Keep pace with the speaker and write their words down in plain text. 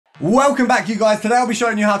Welcome back, you guys. Today I'll be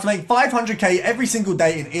showing you how to make 500k every single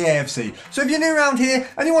day in EAFC. So if you're new around here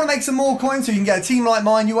and you want to make some more coins so you can get a team like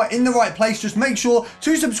mine, you are in the right place. Just make sure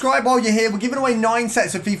to subscribe while you're here. We're giving away 9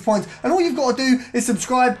 sets of FIFA points, and all you've got to do is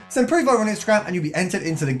subscribe, send proof over on Instagram, and you'll be entered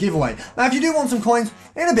into the giveaway. Now, if you do want some coins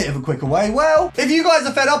in a bit of a quicker way, well, if you guys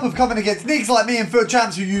are fed up of coming against neeks like me and foot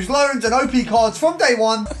champs who use loans and OP cards from day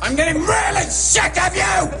one, I'm getting really sick of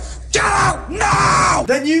you! Get out now!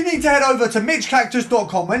 Then you need to head over to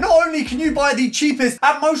mitchcactus.com, where not only can you buy the cheapest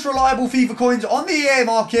and most reliable FIFA coins on the EA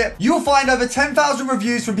market, you'll find over 10,000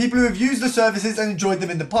 reviews from people who have used the services and enjoyed them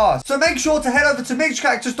in the past. So make sure to head over to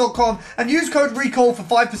mitchcactus.com and use code RECALL for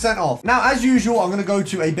 5% off. Now, as usual, I'm going to go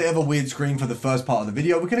to a bit of a weird screen for the first part of the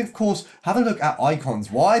video. We're going to, of course, have a look at icons.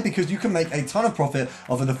 Why? Because you can make a ton of profit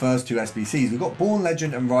off of the first 2 SBCs. We've got Born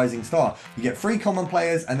Legend and Rising Star. You get 3 common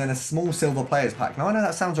players and then a small silver players pack. Now, I know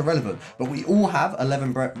that sounds irrelevant, but we all have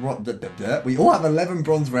 11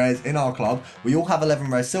 bronze rares in our club. We all have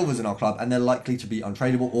 11 rare silvers in our club, and they're likely to be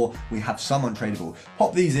untradeable, or we have some untradeable.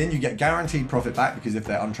 Pop these in, you get guaranteed profit back, because if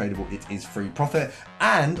they're untradeable, it is free profit.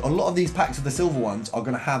 And a lot of these packs of the silver ones are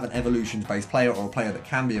going to have an evolutions based player or a player that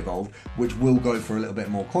can be evolved, which will go for a little bit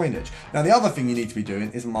more coinage. Now, the other thing you need to be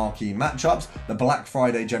doing is marquee matchups, the Black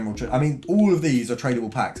Friday general I mean, all of these are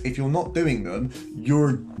tradable packs. If you're not doing them, you're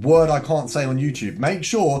a word I can't say on YouTube. Make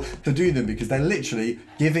sure to do them, because they're literally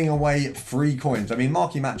giving away free coins. I mean,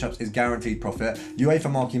 marquee matchups is guaranteed profit.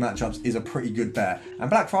 UEFA marquee matchups is a pretty good bet. And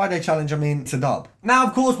Black Friday challenge, I mean, it's a dub. Now,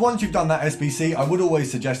 of course, once you've done that SBC, I would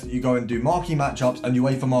always suggest that you go and do marquee matchups and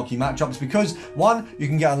UEFA marquee matchups, because 1, you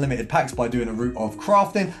can get unlimited packs by doing a route of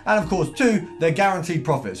crafting, and of course 2, they're guaranteed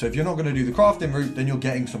profit. So if you're not going to do the crafting route, then you're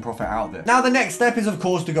getting some profit out of it. Now, the next step is, of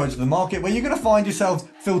course, to go to the market, where you're going to find yourselves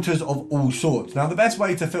filters of all sorts. Now, the best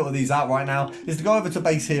way to filter these out right now is to go over to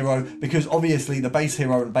base hero, because obviously the base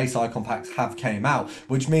hero and base icon packs have came out,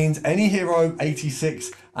 which means any hero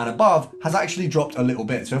 86 and above has actually dropped a little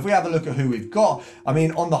bit. So if we have a look at who we've got, I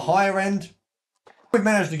mean, on the higher end, we've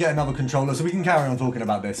managed to get another controller, so we can carry on talking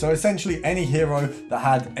about this. So essentially, any hero that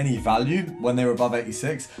had any value when they were above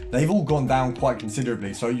 86, they've all gone down quite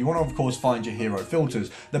considerably. So you want to, of course, find your hero filters.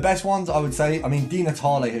 The best ones, I would say, I mean, Di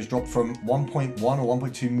Natale has dropped from 1.1 or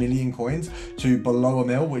 1.2 million coins to below a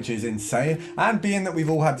mil, which is insane. And being that we've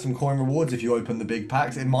all had some coin rewards, if you open the big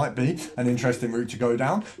packs, it might be an interesting route to go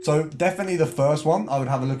down. So definitely the first one I would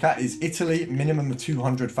have a look at is Italy, minimum of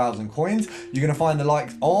 200,000 coins. You're going to find the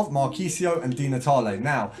likes of Marchisio and Di Natale.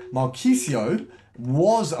 Now, Marchisio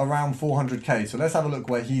was around 400k, so let's have a look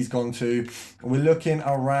where he's gone to. We're looking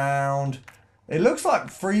around, it looks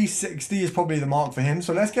like 360 is probably the mark for him,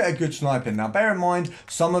 so let's get a good snipe in. Now, bear in mind,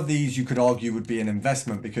 some of these you could argue would be an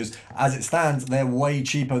investment, because as it stands, they're way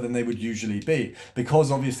cheaper than they would usually be,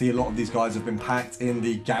 because obviously a lot of these guys have been packed in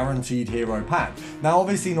the guaranteed hero pack. Now,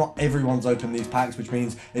 obviously not everyone's opened these packs, which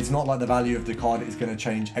means it's not like the value of the card is going to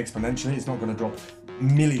change exponentially. It's not going to drop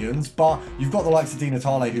millions, but you've got the likes of Di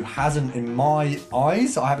Natale, who hasn't, in my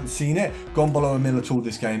eyes, I haven't seen it, gone below a mil at all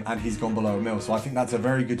this game, and he's gone below a mil. So I think that's a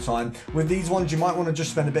very good sign. With these ones, you might want to just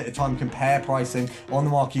spend a bit of time compare pricing on the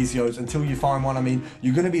Marquisios until you find one. I mean,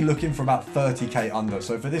 you're going to be looking for about 30k under.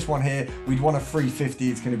 So for this one here, we'd want a 350,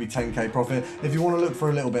 it's going to be 10k profit. If you want to look for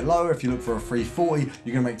a little bit lower, if you look for a 340,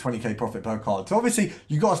 you're going to make 20k profit per card. So obviously,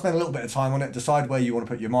 you've got to spend a little bit of time on it, decide where you want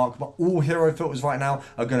to put your mark, but all hero filters right now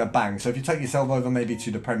are going to bang. So if you take yourself over maybe to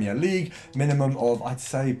the Premier League, minimum of, I'd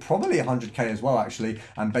say, probably 100k as well, actually,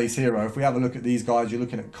 and base hero. If we have a look at these guys, you're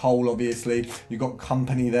looking at Cole, obviously. You've got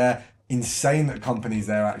Company there. Insane that Company's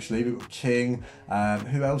there, actually. We've got King.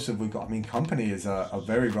 Who else have we got? I mean, Company is a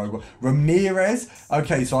very rogue. Ramirez.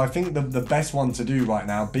 Okay, so I think the best one to do right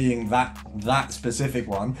now, being that specific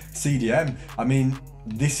one, CDM. I mean,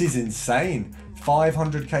 this is insane.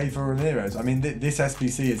 500k for Ramirez. I mean, this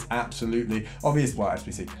SBC is absolutely obvious. Well,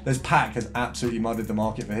 SBC, this pack has absolutely muddied the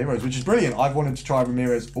market for heroes, which is brilliant. I've wanted to try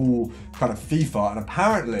Ramirez all kind of FIFA,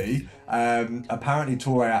 and apparently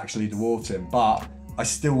Torre actually dwarfed him, but I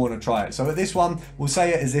still want to try it. So at this one, we'll say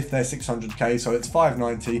it as if they're 600k. So it's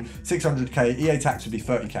 590, 600k. EA tax would be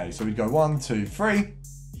 30k. So we'd go 1, 2, 3.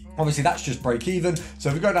 Obviously, that's just break even. So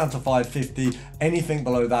if we go down to 550, anything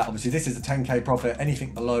below that, obviously this is a 10k profit.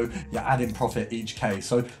 Anything below, you're adding profit each k.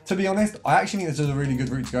 So to be honest, I actually think this is a really good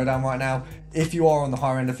route to go down right now if you are on the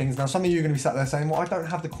higher end of things. Now, some of you are going to be sat there saying, well, I don't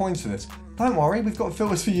have the coins for this. Don't worry, we've got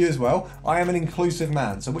filters for you as well. I am an inclusive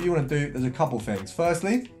man. So what you want to do, there's a couple things.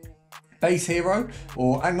 Firstly, base hero,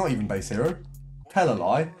 and not even base hero, tell a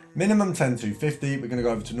lie. Minimum 10,250. We're going to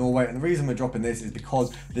go over to Norway, and the reason we're dropping this is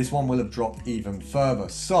because this one will have dropped even further.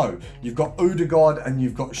 So you've got Odegaard and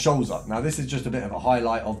you've got Scholzer. Now this is just a bit of a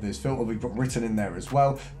highlight of this filter. We've got written in there as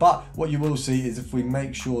well. But what you will see is if we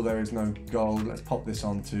make sure there is no gold, let's pop this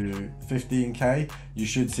on to 15k. You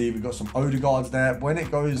should see we've got some Odegaards there. When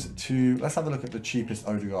it goes to, let's have a look at the cheapest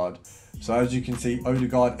Odegaard. So as you can see,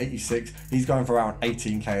 Odegaard 86, he's going for around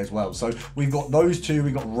 18k as well. So we've got those two,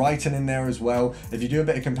 we've got Wrighton in there as well. If you do a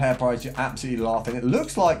bit of compare price, you're absolutely laughing. It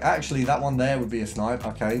looks like actually that one there would be a snipe.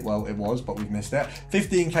 Okay, well it was, but we've missed it.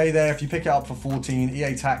 15k there. If you pick it up for 14,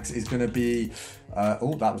 EA tax is going to be,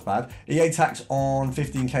 oh, that was bad. EA tax on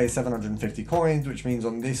 15k is 750 coins, which means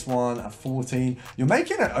on this one at 14, you're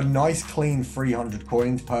making a nice clean 300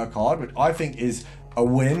 coins per card, which I think is a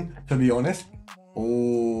win, to be honest.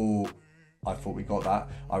 Oh, I thought we got that.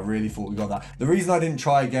 I really thought we got that. The reason I didn't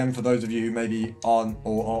try again, for those of you who maybe aren't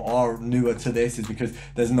or are newer to this, is because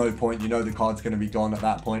there's no point. You know the card's going to be gone at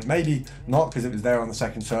that point. Maybe not because it was there on the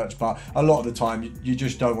second search, but a lot of the time you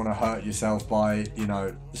just don't want to hurt yourself by, you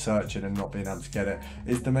know, searching and not being able to get it.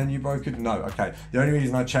 Is the menu broken? No. Okay. The only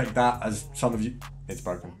reason I checked that, as some of you, it's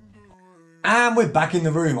broken. And we're back in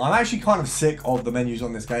the room. I'm actually kind of sick of the menus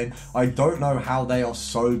on this game. I don't know how they are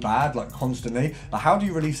so bad, like constantly. Like, how do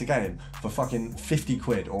you release a game for fucking 50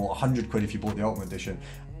 quid or 100 quid if you bought the Ultimate Edition?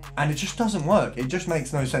 And it just doesn't work. It just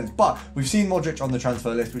makes no sense. But we've seen Modric on the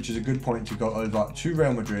transfer list, which is a good point to go over to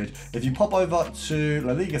Real Madrid. If you pop over to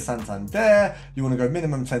La Liga Santander, you want to go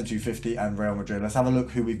minimum 10,250 and Real Madrid. Let's have a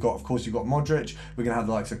look who we've got. Of course, you've got Modric. We're going to have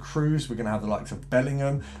the likes of Cruz. We're going to have the likes of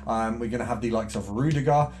Bellingham. We're going to have the likes of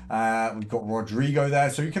Rudiger. We've got Rodrigo there.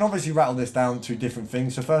 So you can obviously rattle this down to different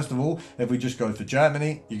things. So first of all, if we just go for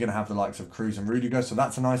Germany, you're going to have the likes of Cruz and Rudiger. So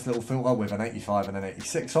that's a nice little filter with an 85 and an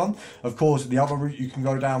 86 on. Of course, the other route you can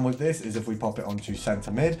go down with this is if we pop it onto centre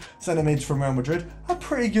mid. Centre mids from Real Madrid are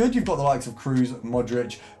pretty good. You've got the likes of Cruz,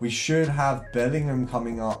 Modric. We should have Bellingham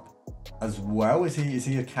coming up as well. Is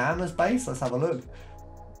he a cam as base? Let's have a look.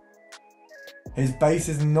 His base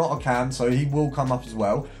is not a cam, so he will come up as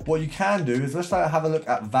well. What you can do is let's have a look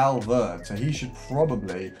at Valverde. So he should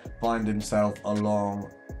probably find himself along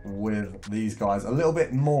with these guys a little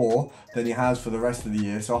bit more than he has for the rest of the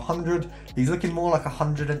year. So 100, he's looking more like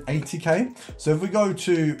 180k. So if we go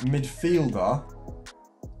to midfielder,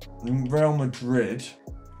 Real Madrid,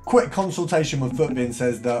 quick consultation with Footbin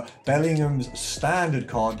says that Bellingham's standard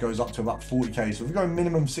card goes up to about 40k. So if we go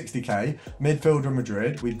minimum 60k, midfielder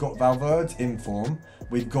Madrid, we've got Valverde's inform,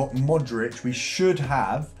 we've got Modric, we should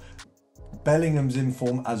have Bellingham's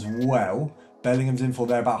inform as well. Bellingham's inform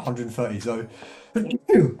there about 130. So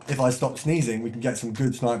if I stop sneezing, we can get some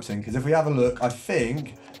good snipes in, because if we have a look, I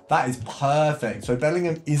think that is perfect. So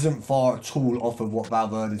Bellingham isn't far at all off of what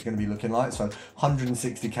Valverde is going to be looking like. So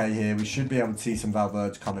 160k here, we should be able to see some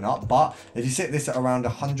Valverde coming up. But if you sit this at around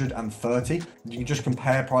 130, you can just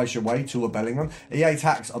compare price your way to a Bellingham. EA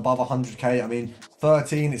tax above 100k, I mean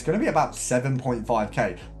 13, it's going to be about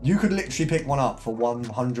 7.5k. You could literally pick one up for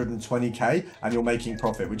 120k and you're making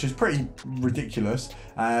profit, which is pretty ridiculous,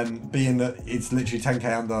 being that it's literally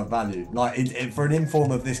 10k under value. Like for an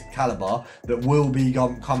inform of this caliber that will be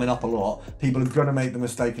coming up a lot, people are going to make the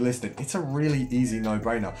mistake of listing. It's a really easy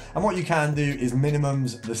no-brainer. And what you can do is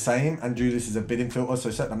minimums the same and do this as a bidding filter.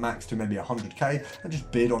 So set the max to maybe 100k and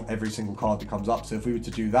just bid on every single card that comes up. So if we were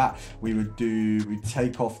to do that, we'd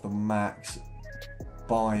take off the max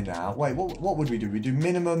buy now. Wait, what would we do? We do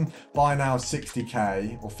minimum buy now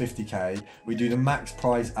 60k or 50k. We do the max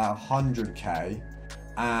price at 100k,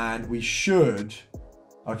 and we should,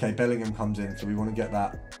 okay, Bellingham comes in, so we want to get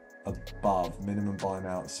that above minimum buy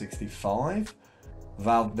now at 65.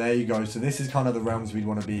 There you go. So this is kind of the realms we'd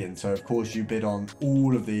want to be in. So of course you bid on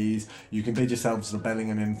all of these. You can bid yourselves the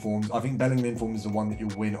Bellingham informs. I think Bellingham informs is the one that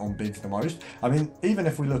you'll win on bids the most. I mean, even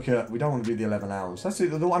if we look at, we don't want to do the 11 hours. Let's do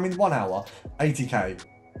the, I mean, 1 hour, 80k.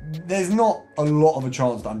 There's not a lot of a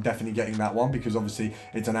chance that I'm definitely getting that one, because obviously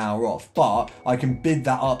it's an hour off, but I can bid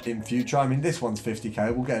that up in future. I mean, this one's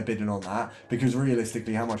 50k. We'll get a bidding on that, because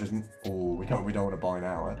realistically, how much is, oh, we don't want to buy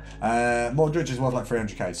now. Modric is worth like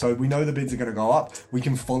 300k. So we know the bids are going to go up. We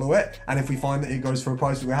can follow it. And if we find that it goes for a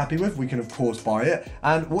price that we're happy with, we can of course buy it.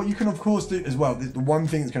 And what you can of course do as well, the one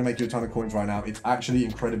thing that's going to make you a ton of coins right now, it's actually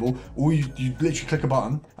incredible. All you literally click a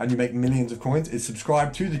button and you make millions of coins, is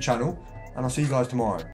subscribe to the channel, and I'll see you guys tomorrow.